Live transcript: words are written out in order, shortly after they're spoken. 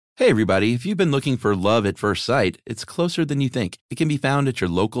Hey everybody, if you've been looking for love at first sight, it's closer than you think. It can be found at your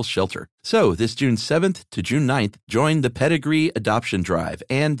local shelter. So this June 7th to June 9th, join the Pedigree Adoption Drive,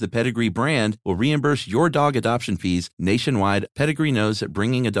 and the Pedigree brand will reimburse your dog adoption fees nationwide. Pedigree knows that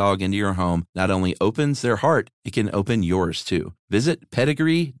bringing a dog into your home not only opens their heart, it can open yours too. Visit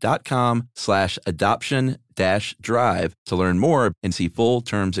pedigree.com/adoption-drive to learn more and see full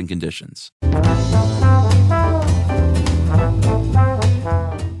terms and conditions.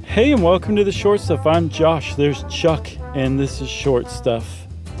 Hey, and welcome to the Short Stuff. I'm Josh. There's Chuck, and this is Short Stuff.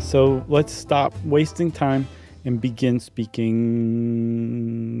 So let's stop wasting time and begin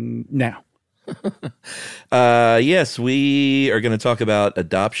speaking now. Yes, we are going to talk about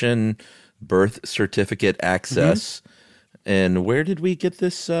adoption, birth certificate access. And where did we get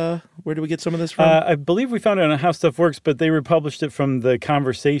this? Where did we get some of this from? I believe we found it on How Stuff Works, but they republished it from The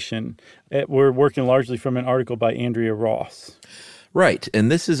Conversation. We're working largely from an article by Andrea Ross. Right. And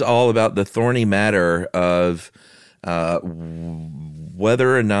this is all about the thorny matter of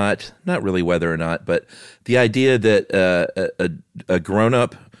whether or not, not really whether or not, but the idea that a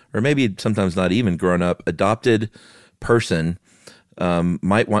grown-up, or maybe sometimes not even grown-up, adopted person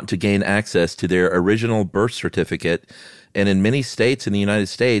might want to gain access to their original birth certificate. And in many states in the United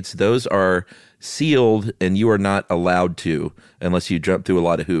States, those are sealed and you are not allowed to unless you jump through a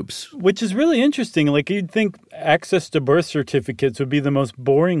lot of hoops. Which is really interesting. Like, you'd think access to birth certificates would be the most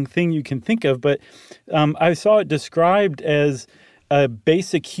boring thing you can think of, but I saw it described as a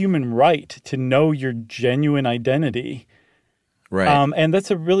basic human right to know your genuine identity. Right. And that's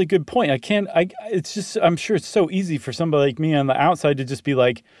a really good point. It's just, I'm sure it's so easy for somebody like me on the outside to just be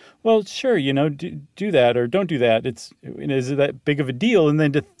like, well, sure, do that or don't do that. Is it that big of a deal? And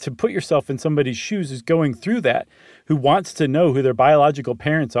then to put yourself in somebody's shoes who's going through that, who wants to know who their biological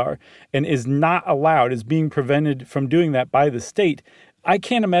parents are and is not allowed, is being prevented from doing that by the state. I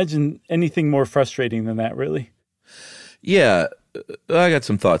can't imagine anything more frustrating than that, really. Yeah. I got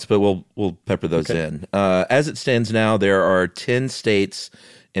some thoughts, but we'll pepper those in. As it stands now, there are 10 states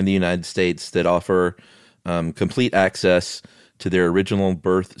in the United States that offer complete access to their original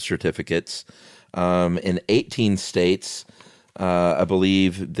birth certificates. In 18 states, I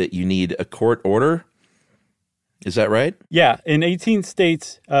believe that you need a court order. Is that right? Yeah. In 18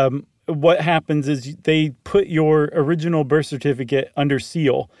 states, what happens is they put your original birth certificate under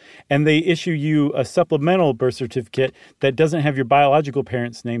seal, and they issue you a supplemental birth certificate that doesn't have your biological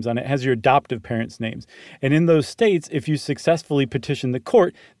parents' names on it. It has your adoptive parents' names. And in those states, if you successfully petition the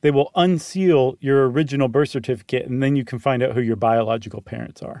court, they will unseal your original birth certificate, and then you can find out who your biological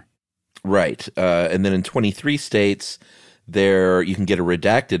parents are. Right. And then in 23 states, you can get a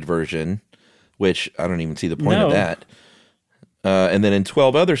redacted version, which I don't even see the point of that. And then in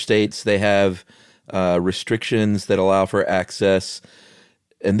 12 other states, they have restrictions that allow for access.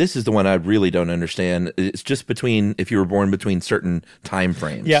 And this is the one I really don't understand. It's just if you were born between certain time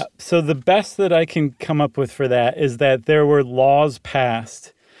frames. Yeah. So the best that I can come up with for that is that there were laws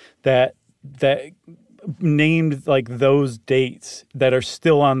passed that named like those dates that are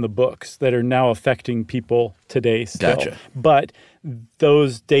still on the books that are now affecting people today still. Gotcha. But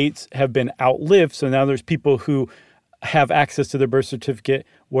those dates have been outlived. So now there's people who have access to their birth certificate,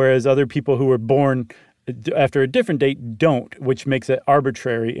 whereas other people who were born after a different date don't, which makes it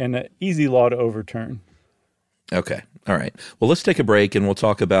arbitrary and an easy law to overturn. Okay. All right. Well, let's take a break and we'll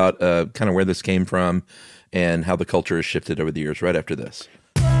talk about kind of where this came from and how the culture has shifted over the years right after this.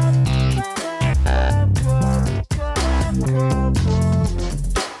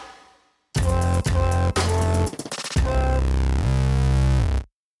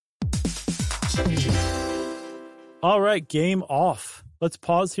 All right, game off. Let's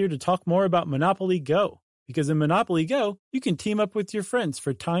pause here to talk more about Monopoly Go. Because in Monopoly Go, you can team up with your friends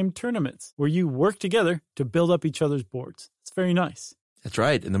for timed tournaments where you work together to build up each other's boards. It's very nice. That's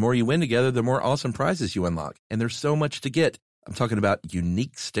right. And the more you win together, the more awesome prizes you unlock. And there's so much to get. I'm talking about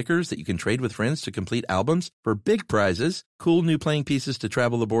unique stickers that you can trade with friends to complete albums for big prizes, cool new playing pieces to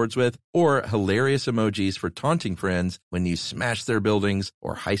travel the boards with, or hilarious emojis for taunting friends when you smash their buildings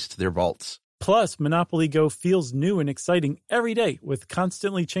or heist their vaults. Plus, Monopoly Go feels new and exciting every day with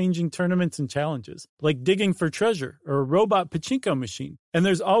constantly changing tournaments and challenges, like digging for treasure or a robot pachinko machine. And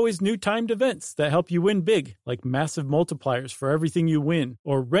there's always new timed events that help you win big, like massive multipliers for everything you win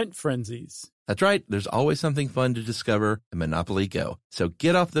or rent frenzies. That's right. There's always something fun to discover in Monopoly Go. So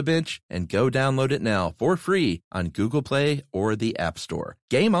get off the bench and go download it now for free on Google Play or the App Store.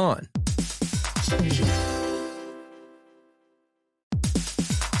 Game on.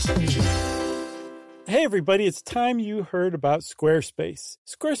 Hey everybody, it's time you heard about Squarespace.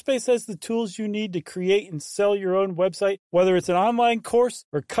 Squarespace has the tools you need to create and sell your own website. Whether it's an online course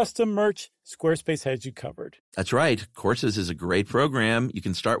or custom merch, Squarespace has you covered. That's right. Courses is a great program. You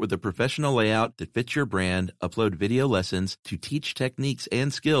can start with a professional layout that fits your brand, upload video lessons to teach techniques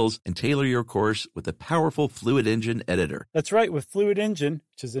and skills, and tailor your course with a powerful Fluid Engine editor. That's right. With Fluid Engine,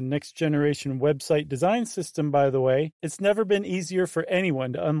 which is a next-generation website design system, by the way, it's never been easier for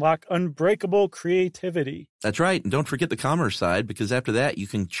anyone to unlock unbreakable creativity. That's right. And don't forget the commerce side, because after that, you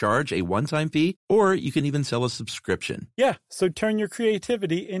can charge a one-time fee, or you can even sell a subscription. Yeah, so turn your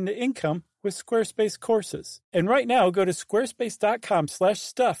creativity into income with Squarespace courses. And right now, go to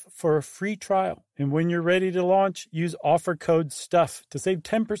squarespace.com/stuff for a free trial. And when you're ready to launch, use offer code STUFF to save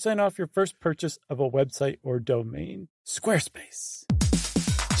 10% off your first purchase of a website or domain. Squarespace.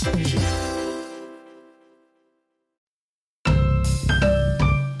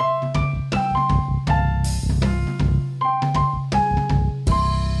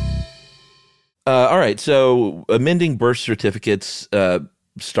 All right. So amending birth certificates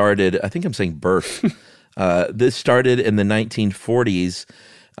started, I think I'm saying birth. This started in the 1940s,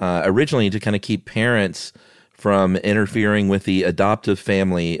 originally to kind of keep parents from interfering with the adoptive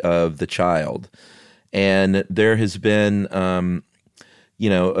family of the child. And there has been,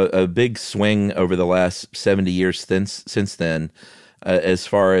 a big swing over the last 70 years since then, as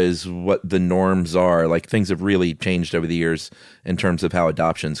far as what the norms are. Like, things have really changed over the years in terms of how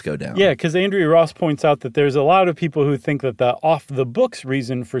adoptions go down. Yeah, because Andrea Ross points out that there's a lot of people who think that the off-the-books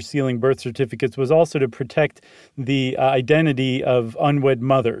reason for sealing birth certificates was also to protect the identity of unwed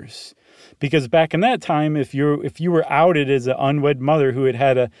mothers. Because back in that time, if you were outed as an unwed mother who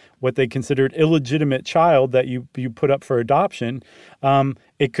had what they considered illegitimate child that you put up for adoption,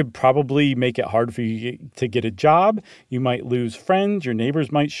 it could probably make it hard for you to get a job. You might lose friends. Your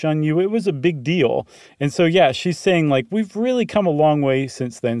neighbors might shun you. It was a big deal. And so, yeah, she's saying, like, we've really come a long way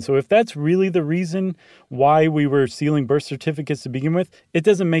since then. So if that's really the reason why we were sealing birth certificates to begin with, it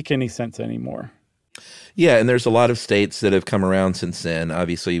doesn't make any sense anymore. Yeah, and there's a lot of states that have come around since then.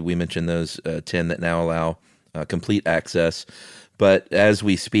 Obviously, we mentioned those 10 that now allow complete access. But as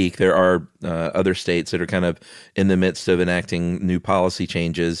we speak, there are other states that are kind of in the midst of enacting new policy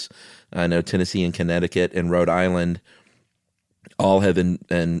changes. I know Tennessee and Connecticut and Rhode Island all have, in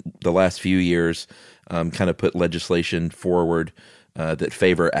the last few years, kind of put legislation forward that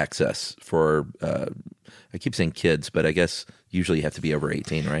favor access for, I keep saying kids, but I guess usually you have to be over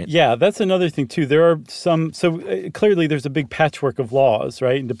 18, right? Yeah, that's another thing, too. There are clearly there's a big patchwork of laws,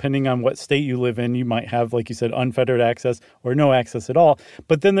 right? And depending on what state you live in, you might have, like you said, unfettered access or no access at all.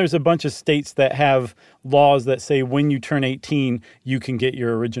 But then there's a bunch of states that have laws that say when you turn 18, you can get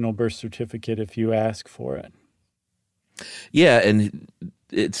your original birth certificate if you ask for it. Yeah, and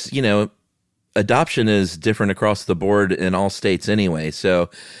it's, adoption is different across the board in all states anyway. So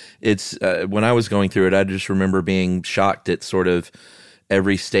it's when I was going through it, I just remember being shocked at sort of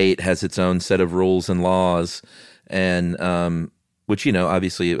every state has its own set of rules and laws, and which,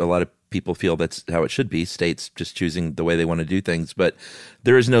 obviously a lot of people feel that's how it should be, states just choosing the way they want to do things. But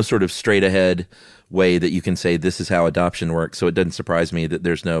there is no sort of straight ahead way that you can say this is how adoption works. So it doesn't surprise me that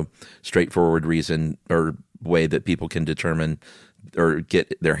there's no straightforward reason or way that people can determine or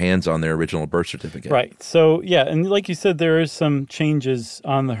get their hands on their original birth certificate. Right. So, yeah, and like you said, there is some changes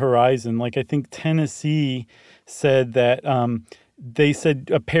on the horizon. Like, I think Tennessee said that they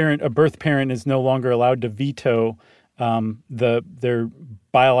said a birth parent is no longer allowed to veto their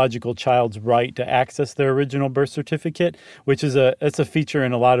biological child's right to access their original birth certificate, which is it's a feature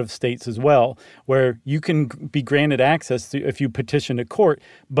in a lot of states as well, where you can be granted access if you petition a court,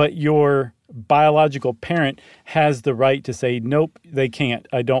 but your biological parent has the right to say, nope, they can't.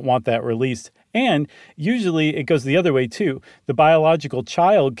 I don't want that released. And usually it goes the other way too. The biological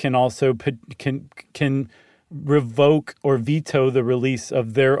child can also can revoke or veto the release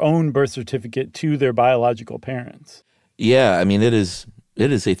of their own birth certificate to their biological parents. Yeah, I mean, it is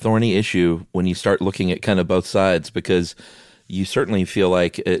a thorny issue when you start looking at kind of both sides, because you certainly feel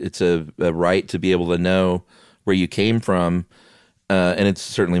like it's a right to be able to know where you came from. And it's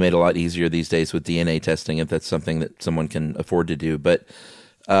certainly made a lot easier these days with DNA testing, if that's something that someone can afford to do. But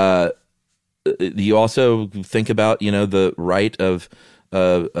you also think about, the right of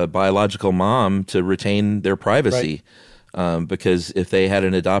a biological mom to retain their privacy. Right. Because if they had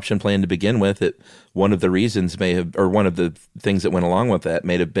an adoption plan to begin with, one of the reasons one of the things that went along with that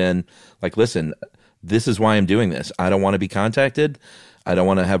may have been like, listen, this is why I'm doing this. I don't want to be contacted. I don't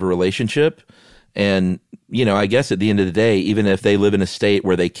want to have a relationship. And, I guess at the end of the day, even if they live in a state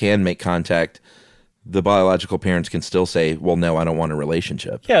where they can make contact, the biological parents can still say, well, no, I don't want a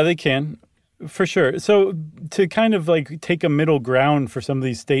relationship. Yeah, they can. For sure. So to kind of like take a middle ground for some of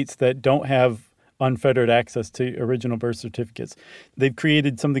these states that don't have unfettered access to original birth certificates, they've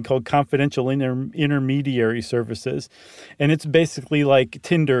created something called confidential intermediary services. And it's basically like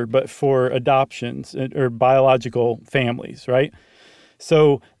Tinder, but for adoptions or biological families, right?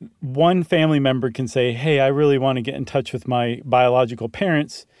 So one family member can say, hey, I really want to get in touch with my biological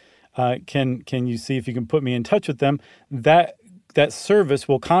parents. Can you see if you can put me in touch with them? That service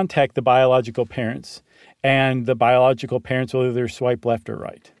will contact the biological parents, and the biological parents will either swipe left or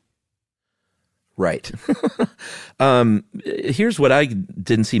right. Right. Here's what I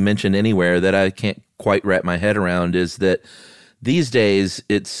didn't see mentioned anywhere that I can't quite wrap my head around is that these days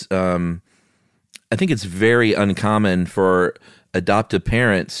it's, I think it's very uncommon for adoptive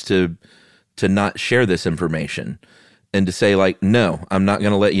parents to not share this information and to say like, no, I'm not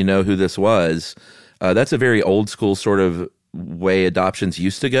going to let you know who this was. That's a very old school sort of way adoptions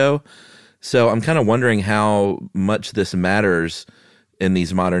used to go. So I'm kind of wondering how much this matters in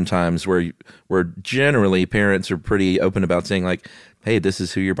these modern times where generally parents are pretty open about saying like, hey, this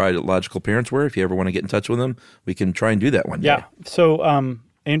is who your biological parents were. If you ever want to get in touch with them, we can try and do that one day. Yeah. So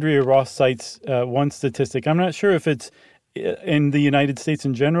Andrea Ross cites one statistic. I'm not sure if it's in the United States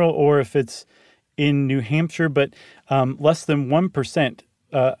in general or if it's in New Hampshire, but less than 1%,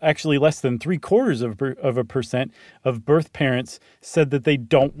 actually less than 0.75% of birth parents said that they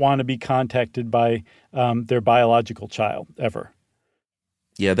don't want to be contacted by their biological child ever.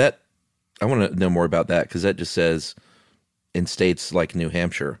 Yeah, I want to know more about that because that just says in states like New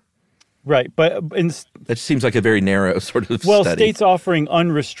Hampshire. Right, but that seems like a very narrow sort of well, study. States offering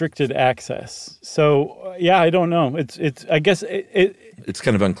unrestricted access. So yeah, I don't know. It's I guess it's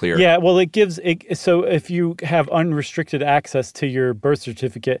kind of unclear. Yeah, well, it gives it. So if you have unrestricted access to your birth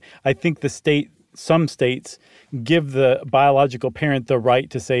certificate, I think some states give the biological parent the right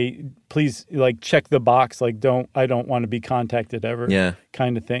to say, please, like, check the box, like, I don't want to be contacted ever,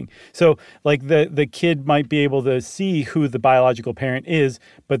 kind of thing. So, like, the kid might be able to see who the biological parent is,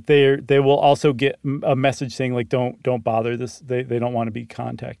 but they will also get a message saying, like, don't bother this. They don't want to be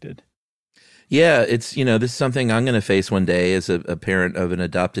contacted. Yeah, it's, this is something I'm going to face one day as a parent of an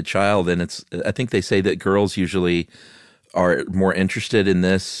adopted child, and I think they say that girls usually are more interested in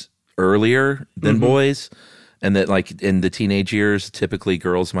this earlier than boys, and that like in the teenage years typically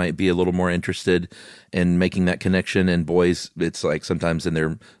girls might be a little more interested in making that connection, and boys it's like sometimes in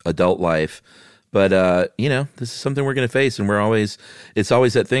their adult life. But this is something we're going to face, and it's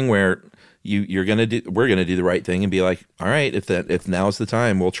always that thing where we're going to do the right thing and be like, all right, if now's the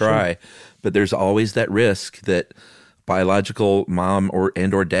time, we'll try. Sure. But there's always that risk that biological mom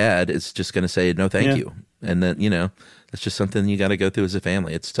or dad is just going to say no thank you, and then that's just something you got to go through as a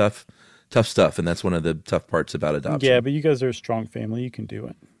family. It's tough stuff, and that's one of the tough parts about adoption. Yeah, but you guys are a strong family. You can do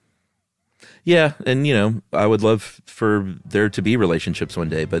it. Yeah, and, I would love for there to be relationships one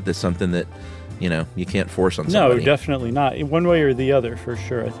day, but that's something that, you can't force on somebody. No, definitely not. One way or the other, for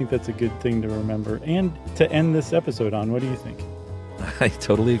sure. I think that's a good thing to remember. And to end this episode on, what do you think? I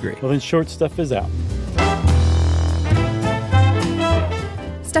totally agree. Well, then Short Stuff is out.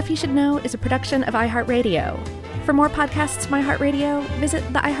 Stuff You Should Know is a production of iHeartRadio. For more podcasts from iHeartRadio, visit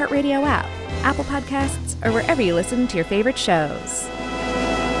the iHeartRadio app, Apple Podcasts, or wherever you listen to your favorite shows.